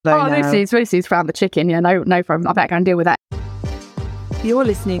This is found the chicken. Yeah, no problem. I better go and deal with that. You're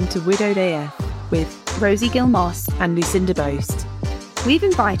listening to Widowed AF with Rosie Gill-Moss and Lucinda Boast. We've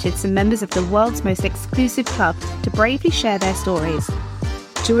invited some members of the world's most exclusive club to bravely share their stories.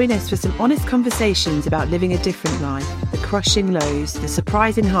 Join us for some honest conversations about living a different life, the crushing lows, the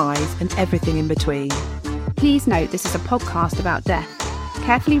surprising highs, and everything in between. Please note this is a podcast about death.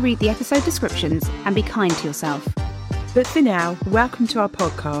 Carefully read the episode descriptions and be kind to yourself. But for now, welcome to our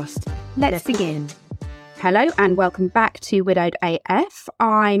podcast. Let's begin. Hello and welcome back to Widowed AF.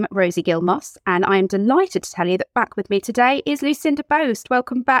 I'm Rosie Gill-Moss and I'm delighted to tell you that back with me today is Lucinda Boast.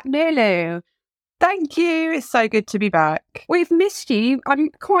 Welcome back, Lulu. Thank you. It's so good to be back. We've missed you.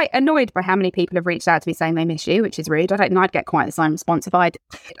 I'm quite annoyed by how many people have reached out to me saying they miss you, which is rude. I don't know I'd get quite the same response if I did.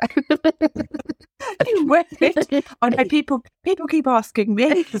 I know people keep asking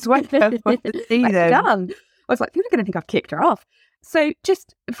me as well. I was like, people are going to think I've kicked her off. So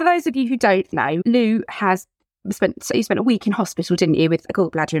just for those of you who don't know, Lou has spent a week in hospital, didn't you, with a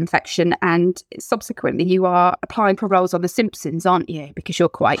gallbladder infection, and subsequently you are applying for roles on The Simpsons, aren't you? Because you're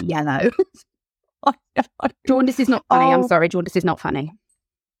quite yellow. Jaundice is not funny. I'm sorry, jaundice is not funny.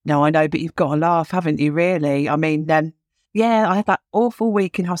 No, I know, but you've got to laugh, haven't you, really? I mean, I had that awful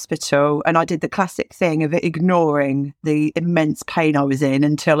week in hospital and I did the classic thing of ignoring the immense pain I was in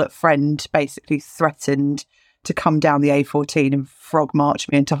until a friend basically threatened to come down the A14 and frog march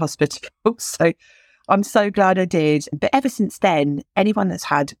me into hospital. So I'm so glad I did. But ever since then, anyone that's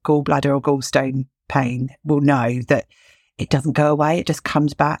had gallbladder or gallstone pain will know that it doesn't go away. It just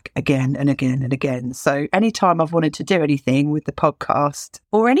comes back again and again and again. So anytime I've wanted to do anything with the podcast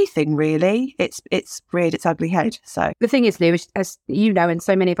or anything really, it's reared its ugly head. So the thing is, Lou, as you know, and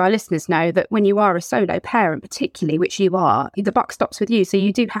so many of our listeners know, that when you are a solo parent, particularly, which you are, the buck stops with you. So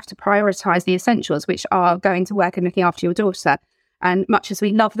you do have to prioritise the essentials, which are going to work and looking after your daughter. And much as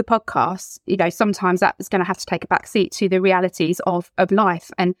we love the podcast, you know, sometimes that is going to have to take a back seat to the realities of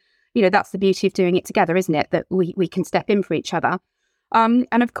life. And you know, that's the beauty of doing it together, isn't it? That we can step in for each other. And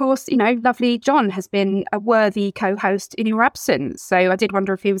of course, you know, lovely John has been a worthy co-host in your absence. So I did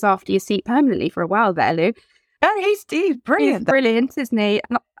wonder if he was after your seat permanently for a while there, Lou. Oh, he's brilliant. He's brilliant, isn't he?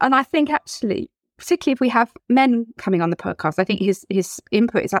 And I think actually, particularly if we have men coming on the podcast, I think his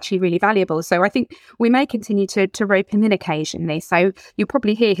input is actually really valuable. So I think we may continue to rope him in occasionally. So you'll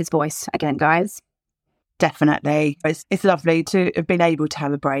probably hear his voice again, guys. Definitely. It's lovely to have been able to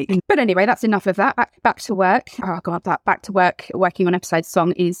have a break. But anyway, that's enough of that. Back to work. Oh, God, that back to work, working on episode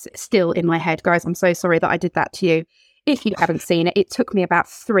song is still in my head. Guys, I'm so sorry that I did that to you. If you haven't seen it, it took me about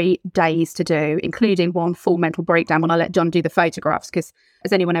 3 days to do, including one full mental breakdown when I let John do the photographs, because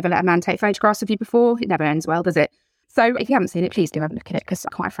has anyone ever let a man take photographs of you before? It never ends well, does it? So if you haven't seen it, please do have a look at it, because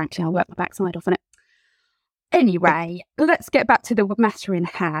quite frankly, I'll work my backside off on it. Anyway, let's get back to the matter in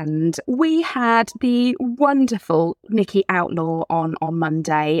hand. We had the wonderful Nikki Outlaw on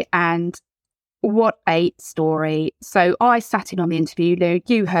Monday, and what a story. So I sat in on the interview, Lou.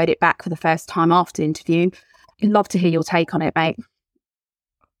 You heard it back for the first time after the interview. I'd love to hear your take on it, mate.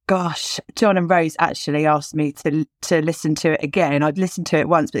 Gosh, John and Rose actually asked me to listen to it again. I'd listened to it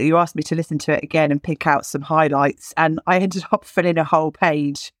once, but you asked me to listen to it again and pick out some highlights, and I ended up filling a whole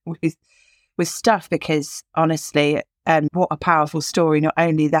page with stuff, because honestly, what a powerful story. Not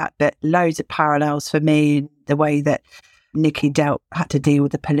only that, but loads of parallels for me in the way that Nikki had to deal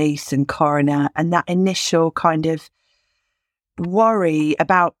with the police and coroner, and that initial kind of worry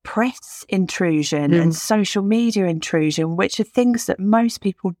about press intrusion and social media intrusion, which are things that most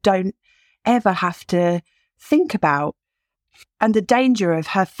people don't ever have to think about. And the danger of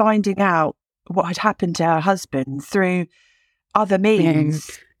her finding out what had happened to her husband through other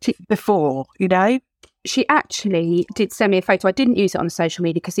means. Before, you know? She actually did send me a photo. I didn't use it on social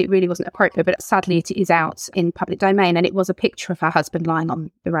media because it really wasn't appropriate, but sadly it is out in public domain, and it was a picture of her husband lying on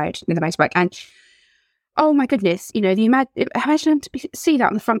the road in the motorbike. And oh my goodness, you know, imagine to see that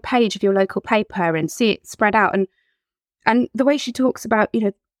on the front page of your local paper and see it spread out, and the way she talks about, you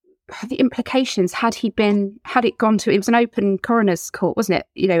know, the implications had it gone to, it was an open coroner's court, wasn't it?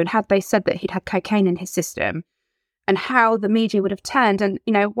 You know, and had they said that he'd had cocaine in his system, and how the media would have turned. And,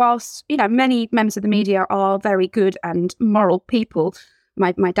 you know, whilst, you know, many members of the media are very good and moral people,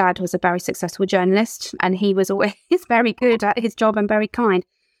 my dad was a very successful journalist, and he was always very good at his job and very kind.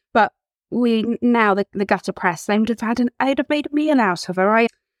 But the gutter press, they'd have made a meal out of her.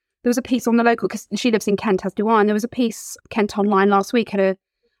 There was a piece on the local, because she lives in Kent, as do I, and there was a piece, Kent Online last week, and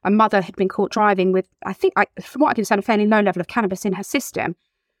a mother had been caught driving with, I think, from what I can understand, a fairly low level of cannabis in her system.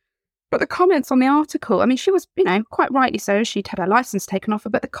 But the comments on the article, I mean, she was, you know, quite rightly so, she'd had her licence taken off her,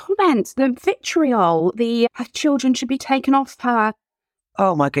 but the comments, the vitriol, her children should be taken off her.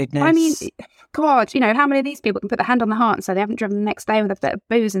 Oh my goodness. I mean, God, how many of these people can put their hand on the heart and say they haven't driven the next day with a bit of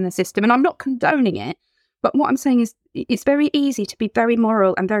booze in the system? And I'm not condoning it, but what I'm saying is it's very easy to be very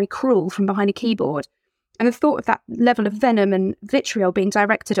moral and very cruel from behind a keyboard. And the thought of that level of venom and vitriol being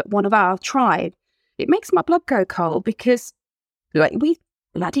directed at one of our tribe, it makes my blood go cold, because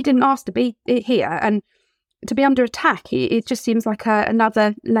Laddie didn't ask to be here, and to be under attack, it just seems like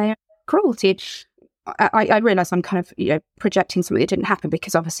another layer of cruelty. I realise I'm kind of projecting something that didn't happen,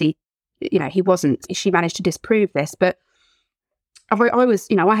 because obviously he wasn't. She managed to disprove this, but I was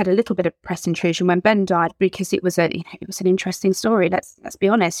I had a little bit of press intrusion when Ben died, because it was an interesting story. Let's be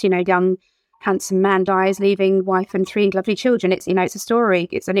honest. Young handsome man dies, leaving wife and 3 lovely children. It's it's a story.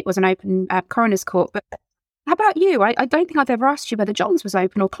 It was an open coroner's court. But how about you? I don't think I've ever asked you whether John's was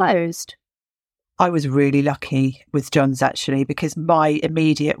open or closed. I was really lucky with John's, actually, because my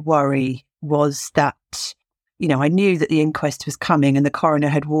immediate worry was that, I knew that the inquest was coming, and the coroner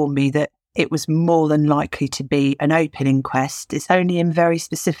had warned me that it was more than likely to be an open inquest. It's only in very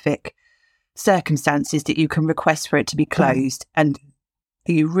specific circumstances that you can request for it to be closed. And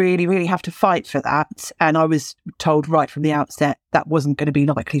you really, really have to fight for that. And I was told right from the outset that wasn't going to be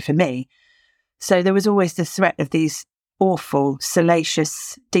likely for me. So there was always the threat of these awful,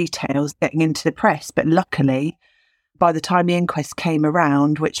 salacious details getting into the press. But luckily, by the time the inquest came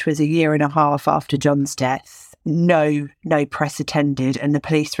around, which was 1.5 years after John's death, no press attended, and the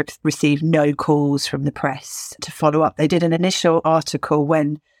police received no calls from the press to follow up. They did an initial article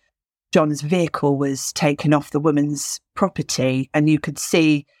when John's vehicle was taken off the woman's property, and you could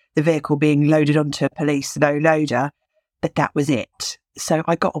see the vehicle being loaded onto a police low loader, but that was it. So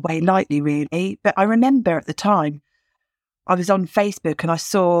I got away lightly, really. But I remember at the time, I was on Facebook and I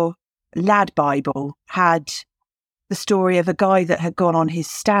saw Lad Bible had the story of a guy that had gone on his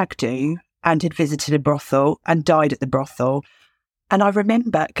stag do and had visited a brothel and died at the brothel. And I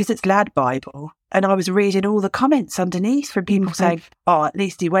remember, because it's Lad Bible, and I was reading all the comments underneath from people saying, oh, at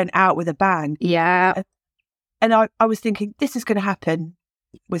least he went out with a bang. Yeah. And I was thinking, this is going to happen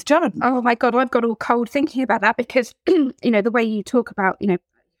with John. Oh my God, I've got all cold thinking about that, because, the way you talk about, I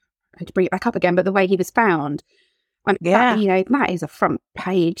had to bring it back up again, but the way he was found, that is a front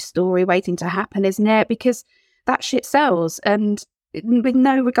page story waiting to happen, isn't it? Because that shit sells, and with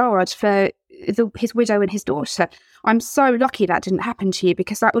no regard for his widow and his daughter. I'm so lucky that didn't happen to you,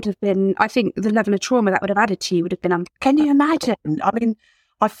 because that would have been, I think, the level of trauma that would have added to you would have been. Can you imagine? I mean,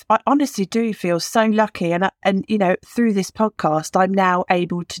 I honestly do feel so lucky, and through this podcast, I'm now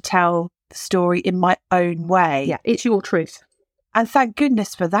able to tell the story in my own way. Yeah, it's your truth. And thank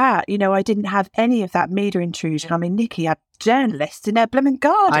goodness for that. I didn't have any of that media intrusion. I mean, Nikki had journalists in their blooming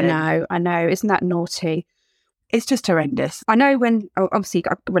garden. I know. Isn't that naughty? It's just horrendous. I know obviously,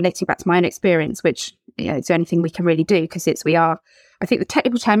 relating back to my own experience, which, it's the only thing we can really do, because I think the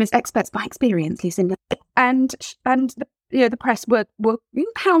technical term is experts by experience, Lucinda. And the press were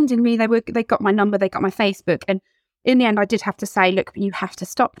hounding me. They got my number, they got my Facebook. And in the end, I did have to say, look, you have to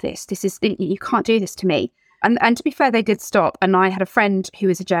stop this. You can't do this to me. And to be fair, they did stop. And I had a friend who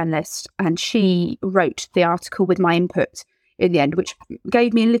is a journalist, and she wrote the article with my input in the end, which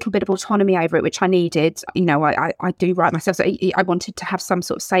gave me a little bit of autonomy over it, which I needed. I do write myself, so I wanted to have some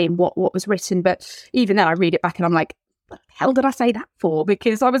sort of say in what was written. But even then, I read it back and I'm like, what the hell did I say that for?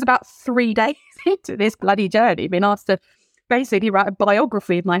 Because I was about 3 days into this bloody journey, being asked to basically write a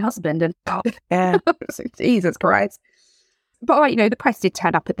biography of my husband. And Jesus Christ. But, the press did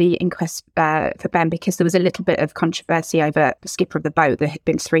turn up at the inquest for Ben, because there was a little bit of controversy over the skipper of the boat. There had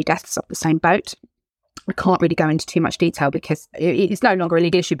been 3 deaths off the same boat. I can't really go into too much detail, because it's no longer a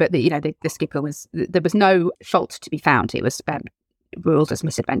legal issue, but the skipper there was no fault to be found. It was ruled as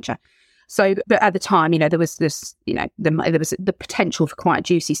misadventure. So, but at the time, there was this, there was the potential for quite a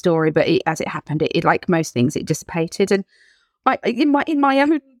juicy story, but as it happened, it like most things, it dissipated. And in my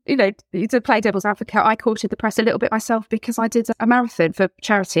own, to play devil's advocate, I courted the press a little bit myself, because I did a marathon for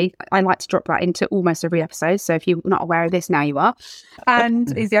charity. I like to drop that into almost every episode. So if you're not aware of this, now you are.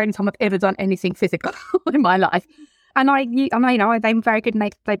 And it's the only time I've ever done anything physical in my life. And they were very good,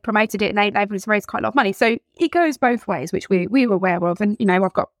 and they promoted it, and they've raised quite a lot of money. So it goes both ways, which we were aware of. And,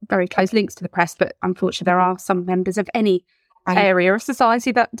 I've got very close links to the press, but unfortunately there are some members of any area of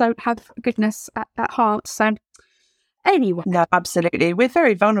society that don't have goodness at heart. So anyway. No, absolutely. We're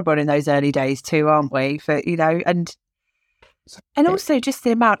very vulnerable in those early days too, aren't we? And also just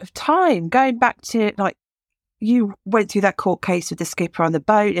the amount of time going back to, like, you went through that court case with the skipper on the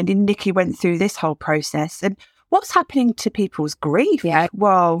boat, and then Nikki went through this whole process. And what's happening to people's grief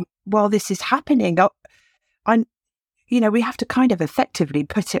while this is happening? We have to kind of effectively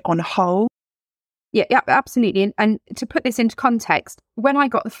put it on hold. Yeah, absolutely. And to put this into context, when I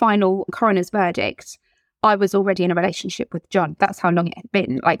got the final coroner's verdict, I was already in a relationship with John. That's how long it had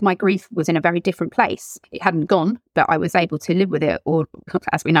been. Like, my grief was in a very different place. It hadn't gone, but I was able to live with it. Or,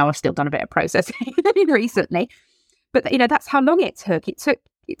 as we know, I've still done a bit of processing recently. But, that's how long it took. It took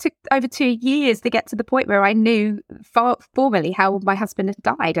over 2 years to get to the point where I knew formally how my husband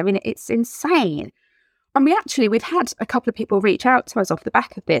had died. I mean, it's insane. And we've had a couple of people reach out to us off the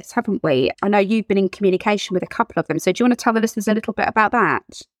back of this, haven't we? I know you've been in communication with a couple of them. So do you want to tell the listeners a little bit about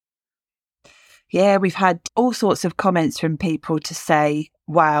that? Yeah, we've had all sorts of comments from people to say,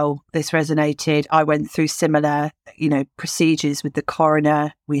 wow, this resonated. I went through similar, procedures with the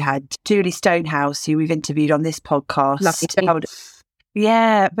coroner. We had Julie Stonehouse, who we've interviewed on this podcast. Lovely.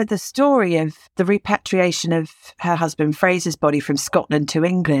 Yeah, but the story of the repatriation of her husband Fraser's body from Scotland to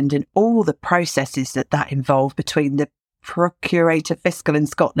England and all the processes that involved between the Procurator Fiscal in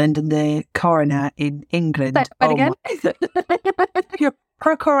Scotland and the coroner in England. Again? Your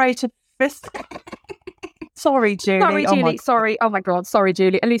Procurator Fiscal. Sorry, Julie. Sorry. Oh my God. Sorry,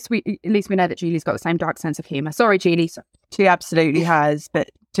 Julie. At least we know that Julie's got the same dark sense of humour. Sorry, Julie. She absolutely has.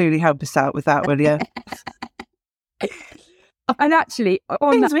 But Julie, help us out with that, will you? And actually,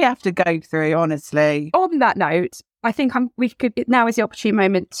 we have to go through, honestly. On that note, I think now is the opportune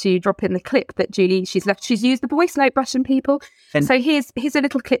moment to drop in the clip that Julie, she's used the voice note button, people. So here's a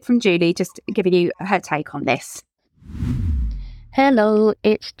little clip from Julie, just giving you her take on this. Hello,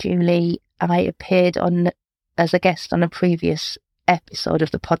 it's Julie. I appeared as a guest on a previous episode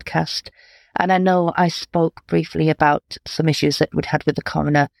of the podcast, and I know I spoke briefly about some issues that we'd had with the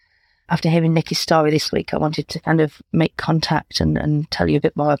coroner. After hearing Nikki's story this week, I wanted to kind of make contact and tell you a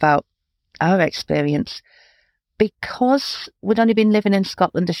bit more about our experience. Because we'd only been living in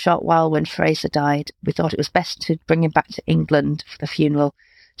Scotland a short while when Fraser died, we thought it was best to bring him back to England for the funeral.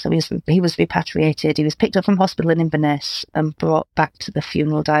 So he was repatriated. He was picked up from hospital in Inverness and brought back to the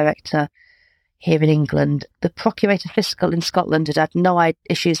funeral director here in England. The Procurator Fiscal in Scotland had no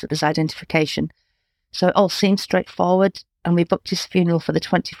issues with his identification. So it all seemed straightforward. And we booked his funeral for the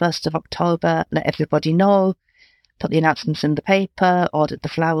 21st of October, let everybody know, put the announcements in the paper, ordered the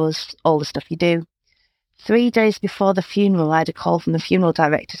flowers, all the stuff you do. 3 days before the funeral, I had a call from the funeral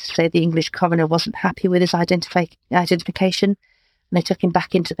director to say the English coroner wasn't happy with his identification, and they took him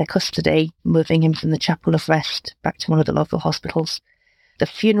back into their custody, moving him from the Chapel of Rest back to one of the local hospitals. The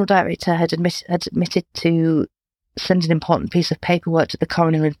funeral director had admitted to send an important piece of paperwork to the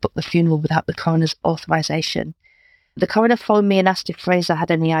coroner and book the funeral without the coroner's authorisation. The coroner phoned me and asked if Fraser had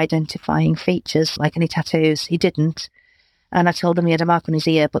any identifying features, like any tattoos. He didn't. And I told them he had a mark on his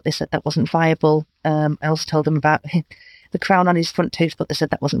ear, but they said that wasn't viable. I also told them about the crown on his front tooth, but they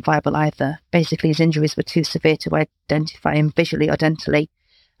said that wasn't viable either. Basically, his injuries were too severe to identify him visually or dentally.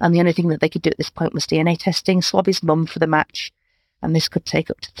 And the only thing that they could do at this point was DNA testing, swab his mum for the match. And this could take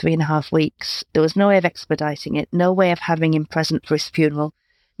up to 3.5 weeks. There was no way of expediting it, no way of having him present for his funeral,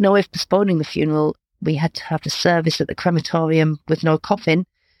 no way of postponing the funeral. We had to have the service at the crematorium with no coffin.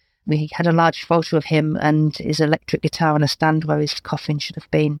 We had a large photo of him and his electric guitar on a stand where his coffin should have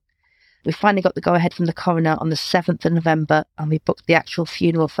been. We finally got the go-ahead from the coroner on the 7th of November, and we booked the actual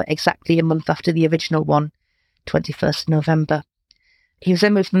funeral for exactly a month after the original one, 21st of November. He was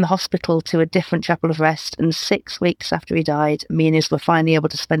then moved from the hospital to a different chapel of rest, and 6 weeks after he died, me and his were finally able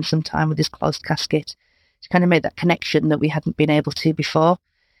to spend some time with his closed casket to kind of make that connection that we hadn't been able to before.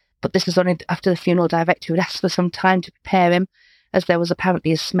 But this was only after the funeral director had asked for some time to prepare him, as there was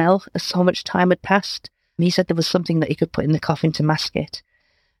apparently a smell as so much time had passed. He said there was something that he could put in the coffin to mask it.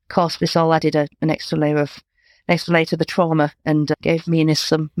 Of course, this all added an extra layer to the trauma and gave me and his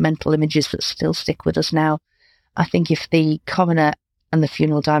some mental images that still stick with us now. I think if the coroner and the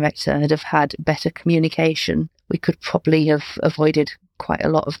funeral director had have had better communication, we could probably have avoided quite a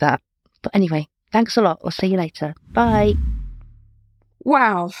lot of that. But anyway, thanks a lot. I'll see you later. Bye.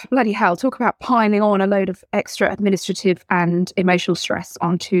 Wow, bloody hell. Talk about piling on a load of extra administrative and emotional stress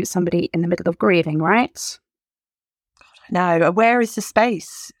onto somebody in the middle of grieving, right? No, where is the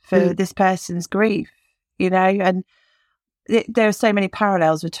space for this person's grief? And there are so many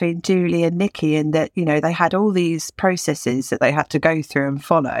parallels between Julie and Nikki in that, they had all these processes that they had to go through and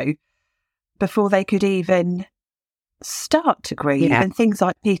follow before they could even start to grieve. Yeah. And things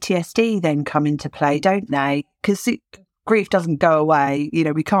like PTSD then come into play, don't they? Because grief doesn't go away.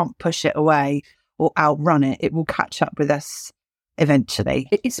 We can't push it away or outrun it. It will catch up with us eventually.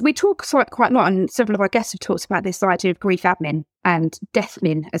 We talk quite a lot, and several of our guests have talked about this idea of grief admin and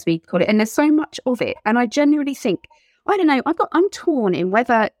deathmin, as we call it. And there's so much of it. And I genuinely think, I don't know, I'm torn in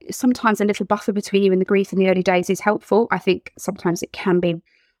whether sometimes a little buffer between you and the grief in the early days is helpful. I think sometimes it can be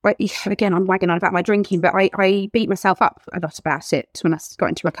again, I'm wagging on about my drinking, but I beat myself up a lot about it when I got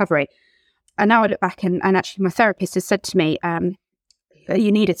into recovery. And now I look back and actually my therapist has said to me,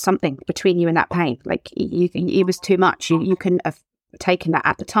 you needed something between you and that pain. Like it was too much. You couldn't have taken that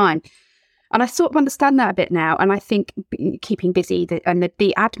at the time. And I sort of understand that a bit now. And I think keeping busy and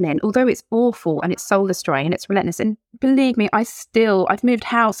the admin, although it's awful and it's soul destroying and it's relentless. And believe me, I've moved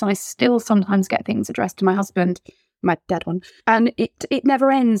house and I still sometimes get things addressed to my husband, my dead one. And it never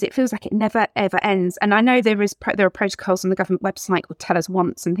ends. It feels like it never, ever ends. And I know there are protocols on the government website called Tell Us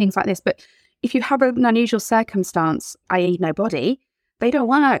Once and things like this. But if you have an unusual circumstance, i.e. no body, they don't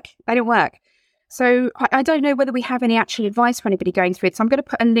work. They don't work. So I don't know whether we have any actual advice for anybody going through it. So I'm going to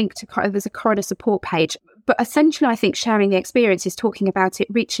put a link to, there's a coroner support page. But essentially, I think sharing the experiences, talking about it,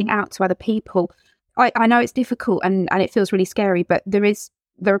 reaching out to other people. I know it's difficult and it feels really scary, but there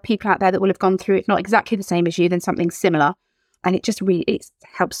are people out there that will have gone through it, not exactly the same as you, then something similar. And it just really, it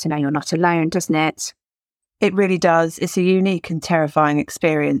helps to know you're not alone, doesn't it? It really does. It's a unique and terrifying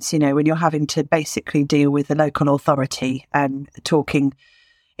experience, when you're having to basically deal with the local authority and talking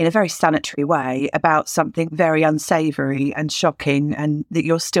in a very sanitary way about something very unsavoury and shocking and that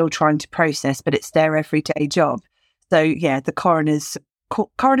you're still trying to process, but it's their everyday job. So, yeah, the Coroner's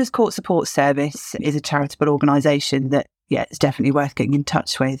Court Support Service is a charitable organisation that, it's definitely worth getting in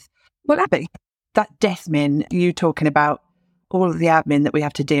touch with. Well, Abby, that death min, you talking about all of the admin that we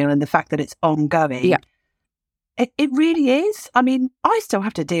have to deal and the fact that it's ongoing. Yeah. It really is. I mean, I still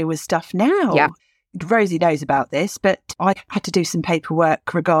have to deal with stuff now. Yeah. Rosie knows about this, but I had to do some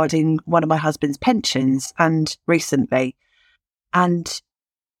paperwork regarding one of my husband's pensions recently. And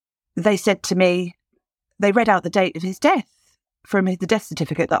they said to me, they read out the date of his death from the death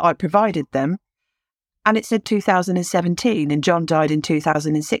certificate that I provided them. And it said 2017 and John died in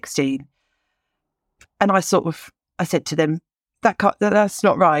 2016. And I said to them, that's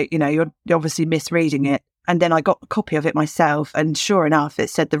not right. You're obviously misreading it. And then I got a copy of it myself. And sure enough, it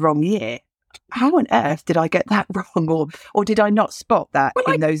said the wrong year. How on earth did I get that wrong? Or did I not spot that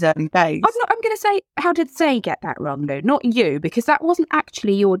in those early days? I'm going to say, how did they get that wrong, though? Not you, because that wasn't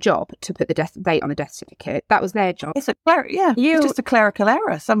actually your job to put the death date on the death certificate. That was their job. It's just a clerical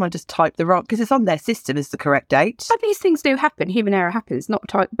error. Someone just typed the wrong, because it's on their system as the correct date. But these things do happen. Human error happens,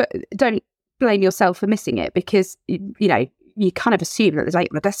 but don't blame yourself for missing it, because, you kind of assume that the date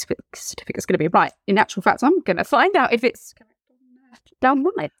on the death certificate is going to be right. In actual fact, I'm going to find out if it's down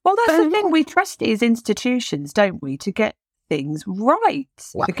right. Well, that's the thing. We trust these institutions, don't we, to get things right,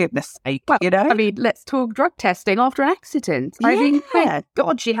 for goodness sake, I mean, let's talk drug testing after an accident. I mean, thank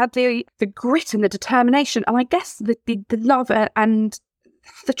God she had the grit and the determination, and I guess the love and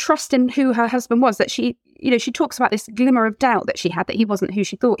the trust in who her husband was, that she talks about this glimmer of doubt that she had, that he wasn't who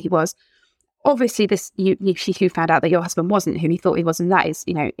she thought he was. Obviously, you found out that your husband wasn't who he thought he was, and that is,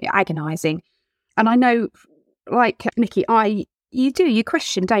 agonising. And I know, like Nikki, you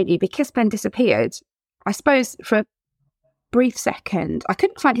question, don't you? Because Ben disappeared, I suppose for a brief second, I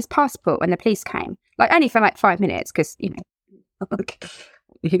couldn't find his passport when the police came. Like, only for 5 minutes, because,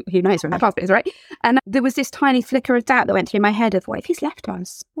 who knows where my passport is, right? And there was this tiny flicker of doubt that went through my head of, what if he's left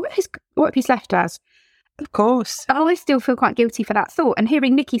us? What if he's left us? Of course. I still feel quite guilty for that thought. And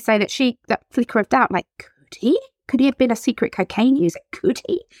hearing Nikki say that flicker of doubt, like, could he? Could he have been a secret cocaine user? Could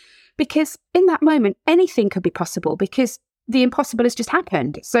he? Because in that moment, anything could be possible, because the impossible has just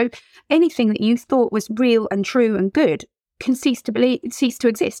happened. So anything that you thought was real and true and good can cease to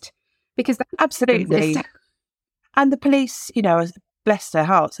exist. Because absolutely. And the police, bless their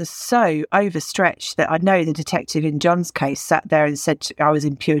hearts, are so overstretched that I know the detective in John's case sat there and said I was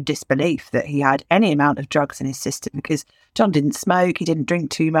in pure disbelief that he had any amount of drugs in his system, because John didn't smoke, he didn't drink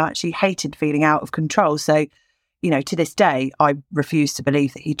too much, he hated feeling out of control. So, to this day, I refuse to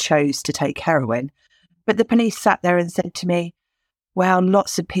believe that he chose to take heroin. But the police sat there and said to me, well,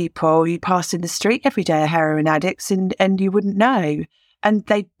 lots of people you pass in the street every day are heroin addicts and you wouldn't know. And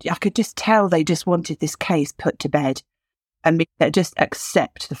I could just tell they just wanted this case put to bed. And just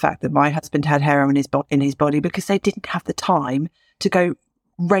accept the fact that my husband had heroin in his body, because they didn't have the time to go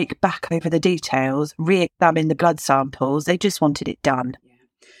rake back over the details, re-examine the blood samples. They just wanted it done. Yeah.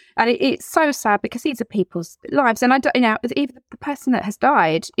 And it's so sad, because these are people's lives. And I don't, even the person that has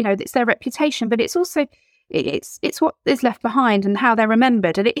died, it's their reputation, but it's also, it's what is left behind and how they're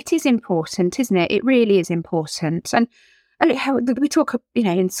remembered. And it is important, isn't it? It really is important. And we talk,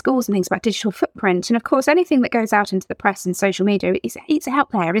 in schools and things about digital footprint. And of course, anything that goes out into the press and social media, it's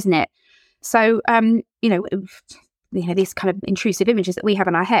out there, isn't it? So, these kind of intrusive images that we have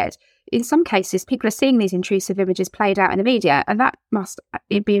in our head, in some cases, people are seeing these intrusive images played out in the media, and that must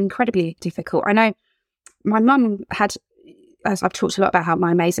be incredibly difficult. I know my mum had as I've talked a lot about how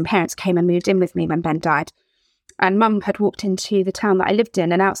my amazing parents came and moved in with me when Ben died. And Mum had walked into the town that I lived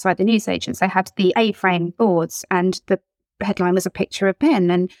in, and outside the newsagents, they had the A-frame boards, and the headline was a picture of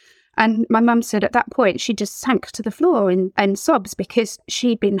Ben. And my mum said at that point, she just sank to the floor in sobs because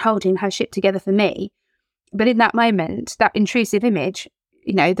she'd been holding her shit together for me. But in that moment, that intrusive image,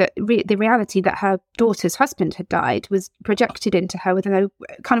 you know, the reality that her daughter's husband had died was projected into her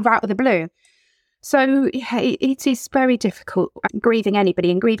kind of out of the blue. So yeah, it is very difficult grieving anybody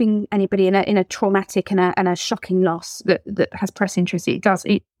in a traumatic and a shocking loss that has press interest.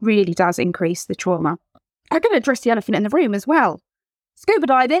 It really does increase the trauma. I'm going to address the elephant in the room as well. Scuba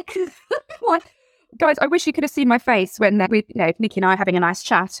diving. Guys, I wish you could have seen my face when Nikki and I are having a nice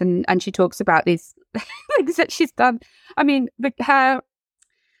chat, and she talks about these things that she's done. I mean,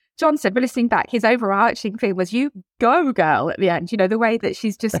 John said, but listening back, his overarching thing was, you go, girl, at the end. You know, the way that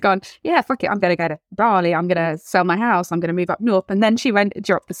she's just gone, yeah, fuck it, I'm going to go to Bali, I'm going to sell my house, I'm going to move up north. And then she went and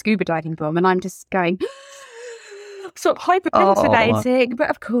dropped the scuba diving bomb, and I'm just going, sort of hyperventilating. But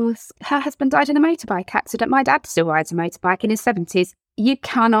of course, her husband died in a motorbike accident. My dad still rides a motorbike in his 70s. You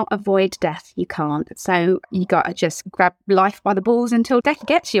cannot avoid death. You can't. So you got to just grab life by the balls until death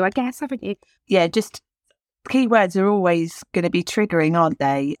gets you, I guess, haven't you? Yeah, just keywords are always going to be triggering, aren't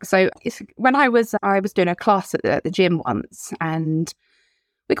they? So when I was doing a class at the gym once, and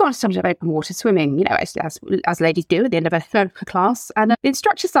we got on some sort of open water swimming, you know, as ladies do at the end of a class. And the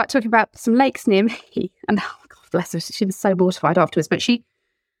instructor started talking about some lakes near me. And oh God bless her, she was so mortified afterwards. But she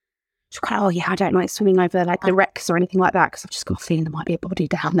was kind of, oh yeah, I don't like swimming over like the wrecks or anything like that because I've just got a feeling there might be a body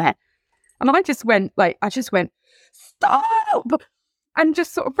down there. And I just went, stop! And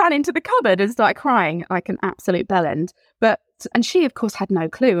just sort of ran into the cupboard and started crying like an absolute bellend. And she, of course, had no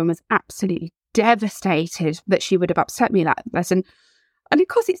clue and was absolutely devastated that she would have upset me like this. And of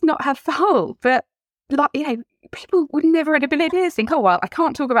course, it's not her fault. But, like, you know, people would never in a billion years think, oh, well, I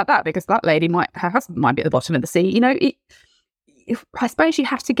can't talk about that because that lady her husband might be at the bottom of the sea. You know, I suppose you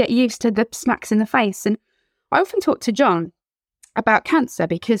have to get used to the smacks in the face. And I often talk to John about cancer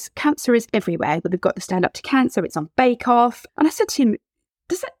because cancer is everywhere. We've got the Stand Up to Cancer, it's on Bake Off. And I said to him,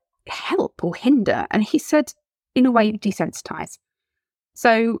 does it help or hinder? And he said, in a way, desensitise.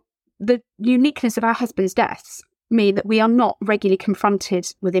 So the uniqueness of our husband's deaths mean that we are not regularly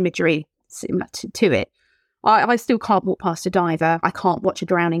confronted with imagery similar to it. I still can't walk past a diver. I can't watch a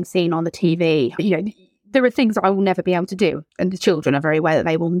drowning scene on the TV. You know, there are things that I will never be able to do. And the children are very aware that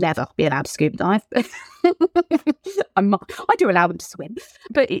they will never be allowed to scuba dive. I do allow them to swim.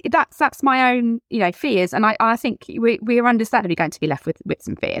 But that's my own, you know, fears. And I think we are understandably going to be left with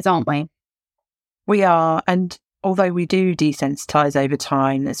some fears, aren't we? We are. And although we do desensitise over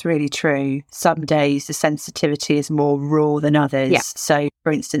time, that's really true. Some days the sensitivity is more raw than others. Yeah. So,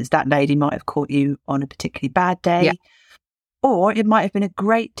 for instance, that lady might have caught you on a particularly bad day. Yeah. Or it might have been a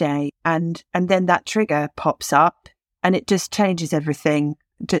great day and then that trigger pops up and it just changes everything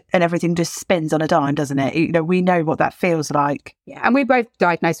and everything just spins on a dime, doesn't it? You know, we know what that feels like. Yeah, and we're both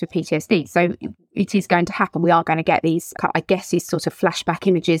diagnosed with PTSD, so it is going to happen. We are going to get these, I guess, these sort of flashback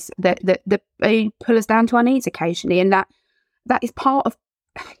images that pull us down to our knees occasionally, and that is part of.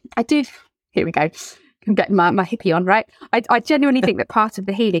 Here we go. I'm getting my hippie on, right? I genuinely think that part of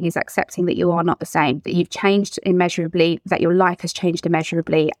the healing is accepting that you are not the same, that you've changed immeasurably, that your life has changed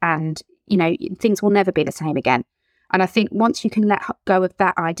immeasurably, and, you know, things will never be the same again. And I think once you can let go of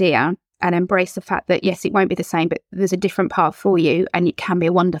that idea and embrace the fact that, yes, it won't be the same, but there's a different path for you, and it can be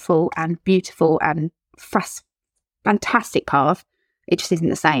a wonderful and beautiful and fantastic path, it just isn't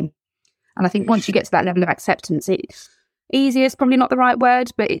the same. And I think once you get to that level of acceptance, easier is probably not the right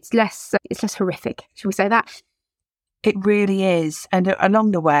word, but it's less horrific. Shall we say that? It really is. And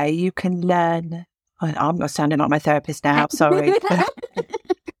along the way, you can learn. I'm not sounding like my therapist now. Sorry.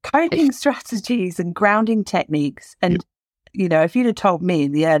 Coping strategies and grounding techniques. And, you know, if you'd have told me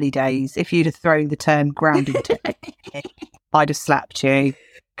in the early days, if you'd have thrown the term grounding technique, I'd have slapped you.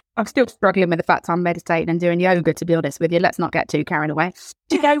 I'm still struggling with the fact I'm meditating and doing yoga, to be honest with you. Let's not get too carried away.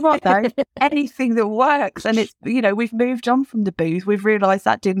 Do you know what, though? Anything that works. And it's, you know, we've moved on from the booze. We've realised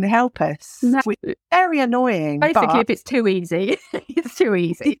that didn't help us. No. Very annoying. Basically, if it's too easy, it's too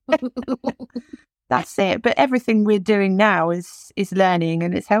easy. That's it. But everything we're doing now is learning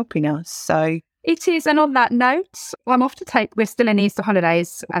and it's helping us. So it is. And on that note, I'm off to we're still in Easter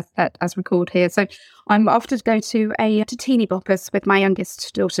holidays as record here. So I'm off to go to Teeny Boppers with my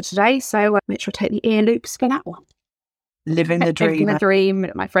youngest daughter today. So which will take the ear loops for that one. Living the dream. Living the dream,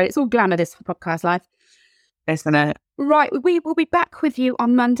 my friend. It's all glamour, this podcast life. isn't it? Right, we will be back with you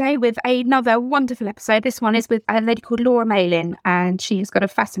on Monday with another wonderful episode. This one is with a lady called Laura Malin, and she has got a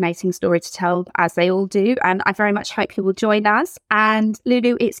fascinating story to tell, as they all do. And I very much hope you will join us. And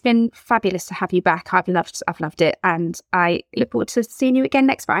Lulu, it's been fabulous to have you back. I've loved it, and I look forward to seeing you again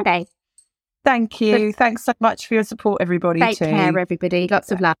next Friday. Thank you. Thanks so much for your support, everybody. Take care, everybody.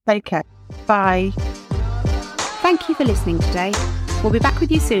 Lots of love. Take care. Bye. Thank you for listening today. We'll be back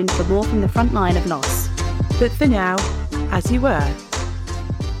with you soon for more from the front line of loss. But for now, as you were.